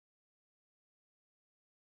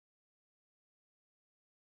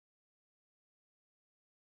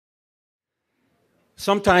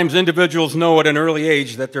Sometimes individuals know at an early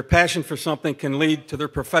age that their passion for something can lead to their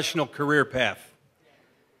professional career path.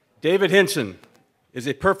 David Hinson is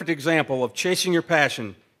a perfect example of chasing your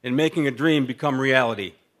passion and making a dream become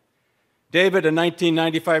reality. David, a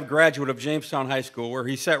 1995 graduate of Jamestown High School, where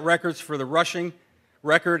he set records for the rushing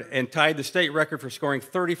record and tied the state record for scoring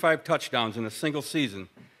 35 touchdowns in a single season,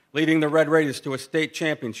 leading the Red Raiders to a state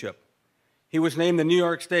championship. He was named the New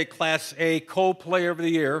York State Class A Co-Player of the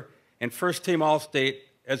Year and First Team All-State,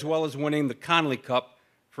 as well as winning the Conley Cup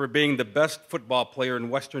for being the best football player in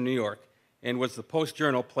Western New York, and was the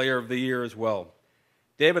Post-Journal Player of the Year as well.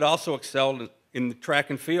 David also excelled in the track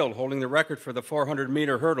and field, holding the record for the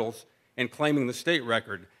 400-meter hurdles and claiming the state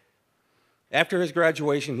record. After his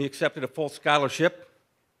graduation, he accepted a full scholarship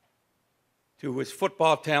to his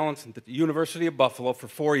football talents at the University of Buffalo for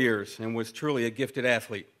 4 years and was truly a gifted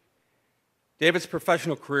athlete. David's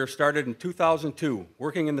professional career started in 2002,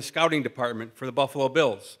 working in the scouting department for the Buffalo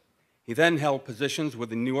Bills. He then held positions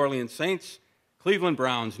with the New Orleans Saints, Cleveland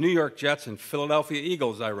Browns, New York Jets, and Philadelphia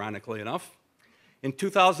Eagles, ironically enough. In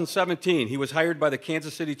 2017, he was hired by the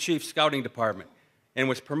Kansas City Chiefs scouting department and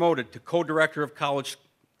was promoted to co-director of college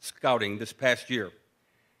scouting this past year.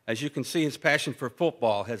 As you can see, his passion for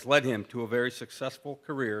football has led him to a very successful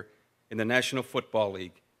career in the National Football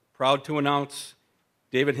League. Proud to announce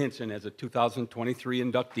David Hinson as a 2023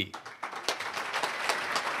 inductee.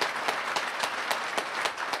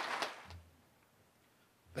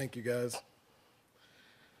 Thank you, guys.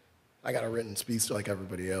 I got a written speech like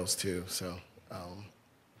everybody else, too. So,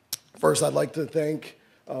 first, I'd like to thank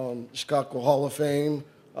Chicago Hall of Fame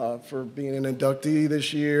for being an inductee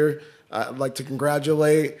this year. I'd like to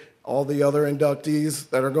congratulate all the other inductees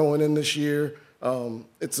that are going in this year.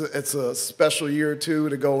 It's a special year, too,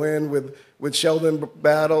 to go in with Sheldon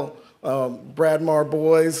Battle, Bradmar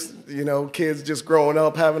boys, you know, kids just growing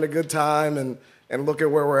up, having a good time, and look at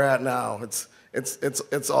where we're at now.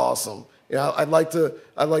 It's awesome. Yeah,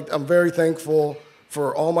 I'm very thankful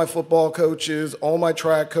for all my football coaches, all my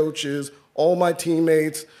track coaches, all my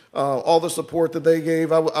teammates, all the support that they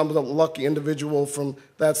gave. I'm a lucky individual from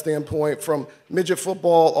that standpoint. From midget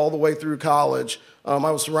football all the way through college, I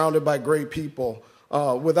was surrounded by great people.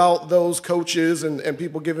 Without those coaches and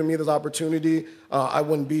people giving me this opportunity, I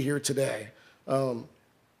wouldn't be here today.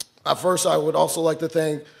 First, I would also like to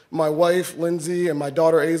thank my wife, Lindsay, and my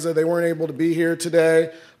daughter, Asa. They weren't able to be here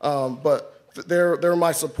today, but they're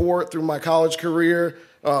my support through my college career.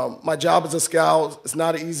 My job as a scout, it's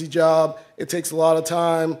not an easy job. It takes a lot of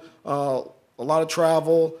time, a lot of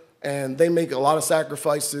travel, and they make a lot of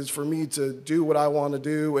sacrifices for me to do what I want to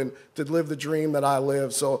do and to live the dream that I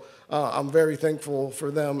live. So I'm very thankful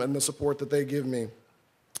for them and the support that they give me.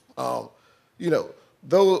 You know,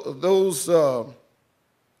 those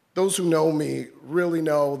who know me really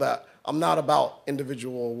know that I'm not about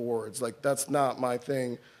individual awards. Like, that's not my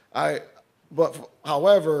thing.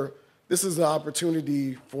 However, this is an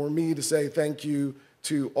opportunity for me to say thank you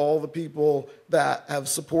to all the people that have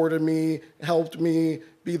supported me, helped me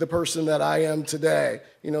be the person that I am today.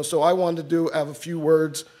 You know, so I wanted to have a few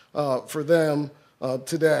words for them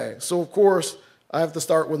today. So, of course, I have to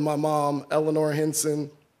start with my mom, Eleanor Hinson.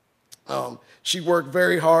 She worked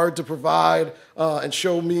very hard to provide and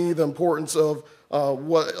show me the importance of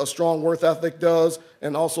what a strong work ethic does,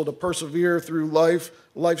 and also to persevere through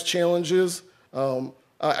life's challenges.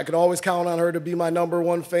 I could always count on her to be my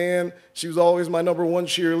 #1 fan. She was always my #1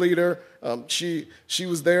 cheerleader. She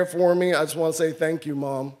was there for me. I just want to say thank you,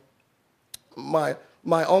 Mom. My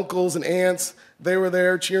uncles and aunts, they were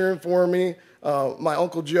there cheering for me. My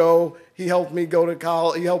Uncle Joe, he helped me go to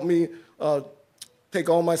college. He helped me take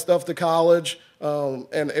all my stuff to college,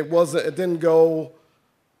 and it didn't go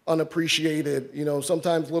unappreciated. You know,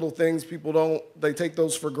 sometimes little things they take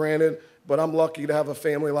those for granted, but I'm lucky to have a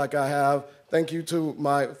family like I have. Thank you to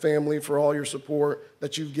my family for all your support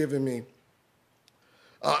that you've given me.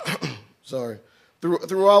 Sorry.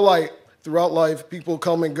 Throughout life, people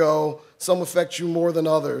come and go. Some affect you more than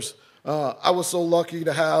others. I was so lucky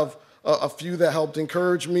to have a few that helped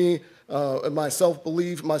encourage me, my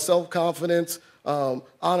self-belief, my self-confidence, on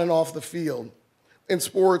and off the field. In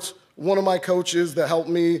sports, one of my coaches that helped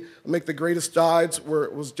me make the greatest strides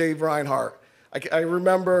was Dave Reinhardt. I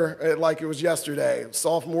remember it like it was yesterday,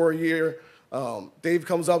 sophomore year. Dave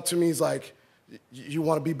comes up to me, he's like, "You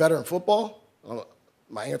want to be better in football?"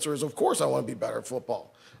 My answer is, of course I want to be better at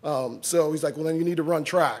football. So he's like, "Well, then you need to run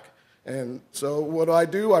track." And so what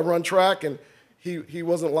do? I run track, and he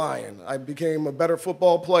wasn't lying. I became a better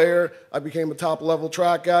football player. I became a top-level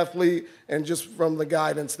track athlete, and just from the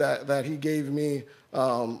guidance that he gave me,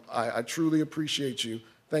 I truly appreciate you.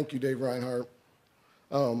 Thank you, Dave Reinhardt.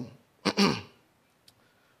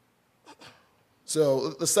 So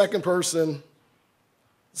the second person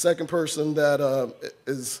that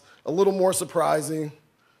is a little more surprising.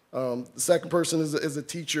 The second person is a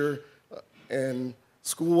teacher, and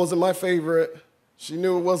school wasn't my favorite. She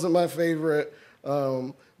knew it wasn't my favorite,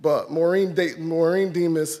 but Maureen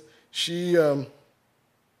Demas,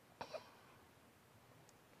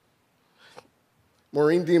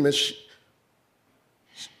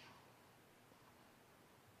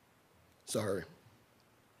 sorry.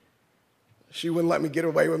 She wouldn't let me get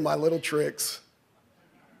away with my little tricks.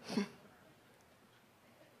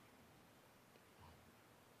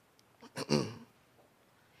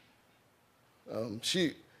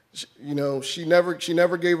 She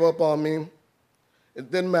never gave up on me.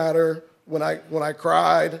 It didn't matter when I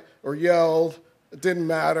cried or yelled. It didn't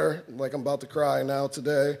matter. Like I'm about to cry now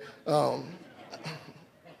today.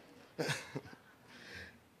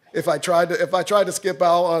 If I tried to skip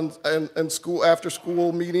out on school after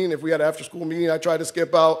school meeting, if we had after school meeting, I tried to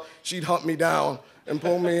skip out. She'd hunt me down and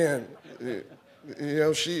pull me in.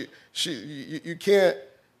 You can't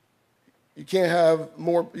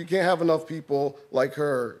have enough people like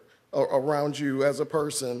her around you as a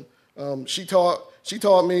person. She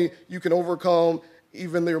taught me you can overcome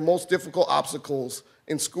even your most difficult obstacles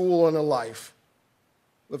in school and in life.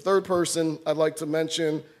 The third person I'd like to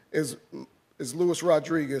mention is Luis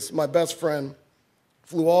Rodriguez, my best friend.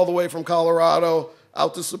 Flew all the way from Colorado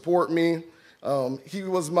out to support me. He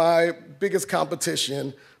was my biggest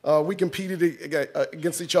competition. We competed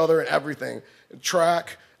against each other in everything.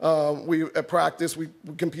 Track, at practice, we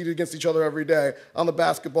competed against each other every day. On the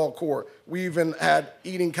basketball court, we even had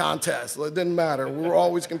eating contests. It didn't matter. We were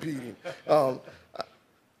always competing.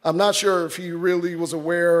 I'm not sure if he really was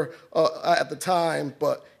aware at the time,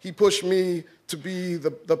 but he pushed me to be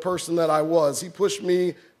the person that I was. He pushed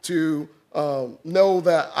me to know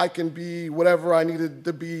that I can be whatever I needed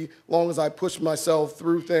to be, long as I pushed myself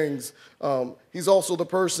through things. He's also the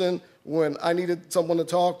person when I needed someone to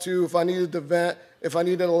talk to, if I needed to vent, if I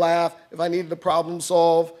needed to laugh, if I needed to problem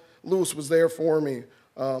solve, Luis was there for me.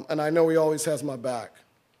 And I know he always has my back.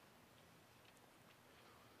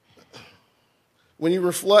 When you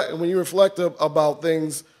reflect about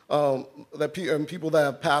things and people that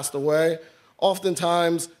have passed away,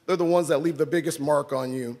 oftentimes they're the ones that leave the biggest mark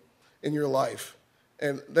on you in your life.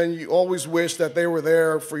 And then you always wish that they were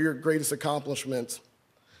there for your greatest accomplishments.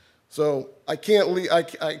 So I can't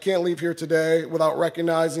leave here today without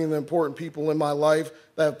recognizing the important people in my life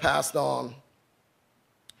that have passed on.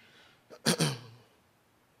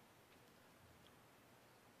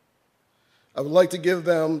 I would like to give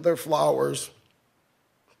them their flowers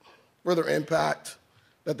for their impact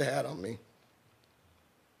that they had on me.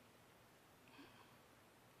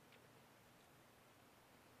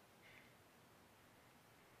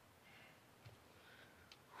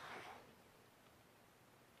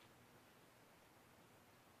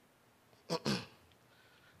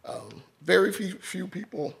 Very few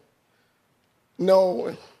people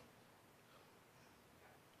know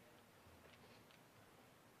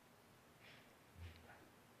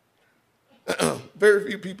very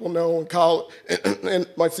few people know in college, in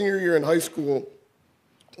my senior year in high school,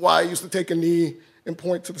 why I used to take a knee and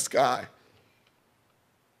point to the sky.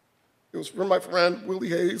 It was for my friend Willie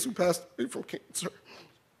Hayes, who passed away from cancer.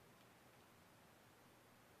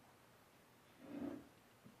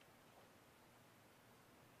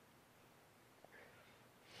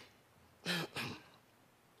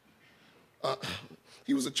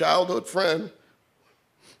 He was a childhood friend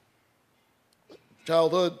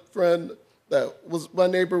that was my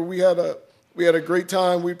neighbor. We had a great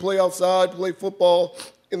time. We'd play outside, play football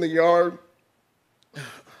in the yard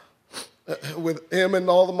with him and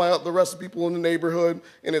all the rest of the people in the neighborhood,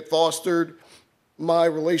 and it fostered my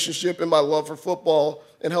relationship and my love for football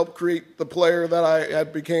and helped create the player that I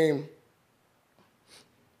had became.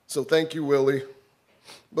 So thank you, Willie.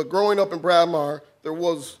 But growing up in Bradmar, there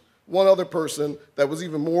was one other person that was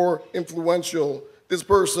even more influential. This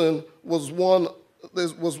person was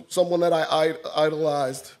someone that I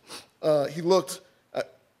idolized.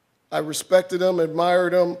 I respected him,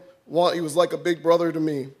 admired him. He was like a big brother to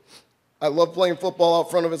me. I loved playing football out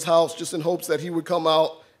front of his house just in hopes that he would come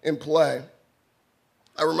out and play.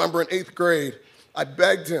 I remember in 8th grade, I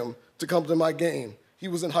begged him to come to my game. He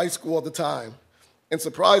was in high school at the time. And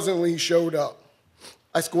surprisingly, he showed up.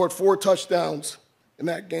 I scored 4 touchdowns in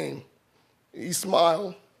that game. He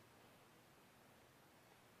smiled.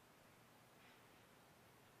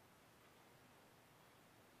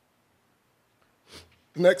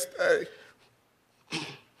 The next day,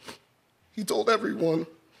 he told everyone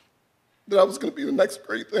that I was going to be the next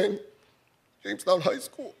great thing, Jamestown High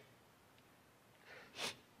School.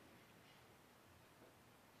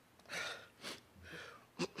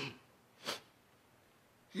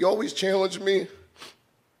 He always challenged me,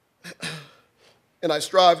 and I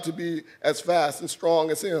strive to be as fast and strong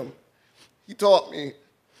as him. He taught me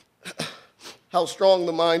how strong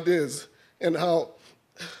the mind is and how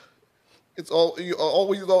it's all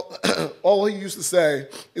he used to say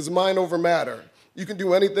is mind over matter. You can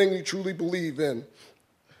do anything you truly believe in.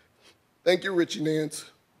 Thank you, Richie Nance.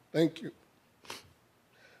 Thank you.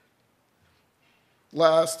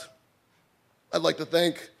 Last, I'd like to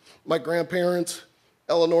thank my grandparents,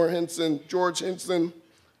 Eleanor Hinson, George Hinson.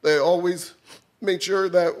 They always made sure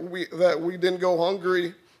that we didn't go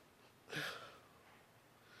hungry.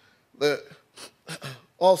 That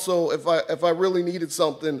also, if I really needed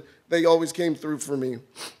something, they always came through for me.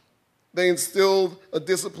 They instilled a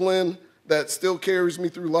discipline that still carries me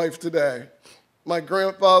through life today. My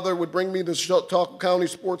grandfather would bring me to Chautauqua County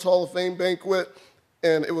Sports Hall of Fame banquet,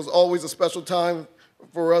 and it was always a special time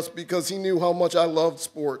for us because he knew how much I loved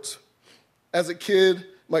sports. As a kid,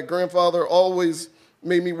 my grandfather always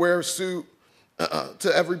made me wear a suit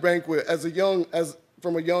to every banquet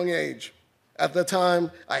from a young age. At the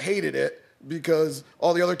time, I hated it because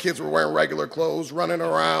all the other kids were wearing regular clothes, running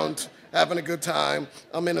around, having a good time.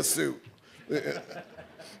 I'm in a suit.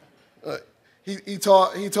 He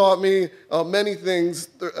taught me many things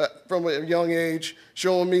from a young age,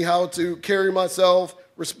 showing me how to carry myself,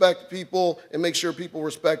 respect people, and make sure people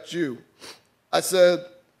respect you. I said,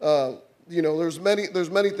 there's many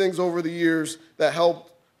things over the years that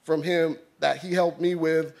helped from him, that he helped me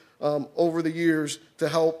with over the years to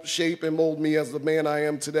help shape and mold me as the man I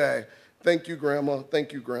am today. Thank you, Grandma.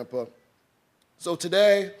 Thank you, Grandpa. So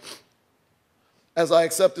today, as I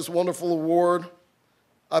accept this wonderful award,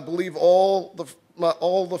 I believe all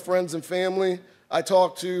the friends and family I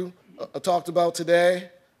talked about today,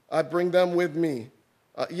 I bring them with me.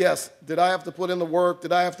 Yes, did I have to put in the work?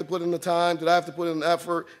 Did I have to put in the time? Did I have to put in the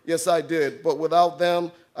effort? Yes, I did. But without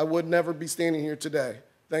them, I would never be standing here today.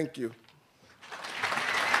 Thank you.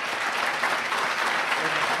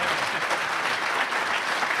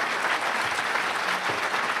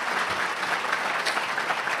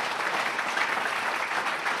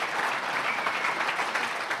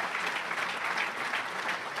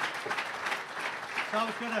 So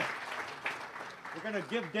we're gonna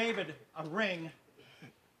give David a ring,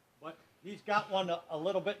 but he's got one a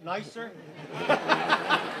little bit nicer.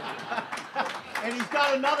 And he's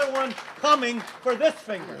got another one coming for this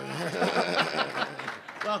finger.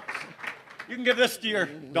 Well, you can give this to your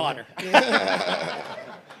daughter.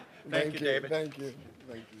 Thank you, David. Thank you.